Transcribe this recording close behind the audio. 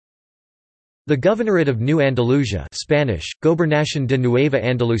The Governorate of New Andalusia Spanish, Gobernación de Nueva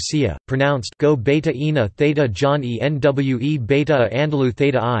Andalucía, pronounced Go Beta Ina Theta John Enwe Beta a Andalu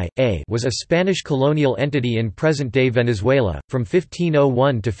Theta I, was a Spanish colonial entity in present-day Venezuela, from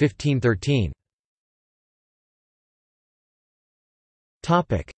 1501 to 1513.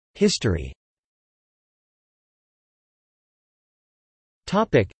 History.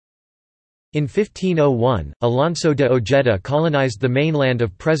 In 1501, Alonso de Ojeda colonized the mainland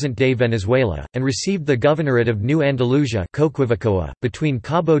of present-day Venezuela, and received the Governorate of New Andalusia between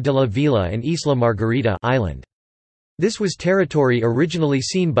Cabo de la Vila and Isla Margarita Island. This was territory originally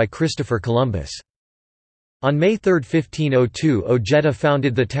seen by Christopher Columbus. On May 3, 1502, Ojeda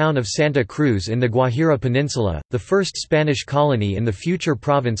founded the town of Santa Cruz in the Guajira Peninsula, the first Spanish colony in the future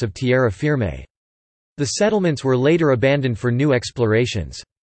province of Tierra Firme. The settlements were later abandoned for new explorations.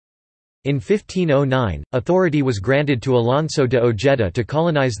 In 1509, authority was granted to Alonso de Ojeda to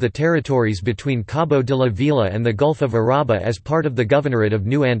colonize the territories between Cabo de la Vila and the Gulf of Urabá as part of the Governorate of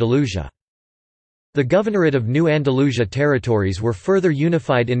New Andalusia. The Governorate of New Andalusia territories were further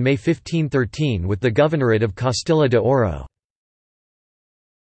unified in May 1513 with the Governorate of Castilla de Oro.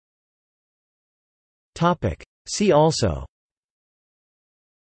 See also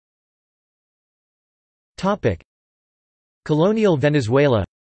Colonial Venezuela,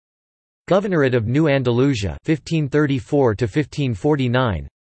 Governorate of New Andalusia 1534 to 1549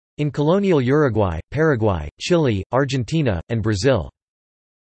 in colonial Uruguay, Paraguay, Chile, Argentina, and Brazil.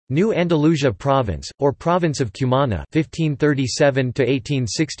 New Andalusia Province, or Province of Cumana 1537 to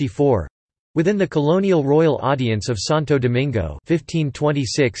 1864 within the colonial royal audience of Santo Domingo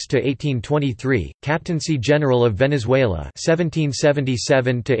 1526 to 1823, Captaincy General of Venezuela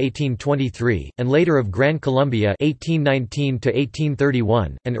 1777 to 1823, and later of Gran Colombia 1819 to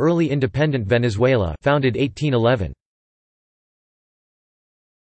 1831, and early independent Venezuela founded 1811.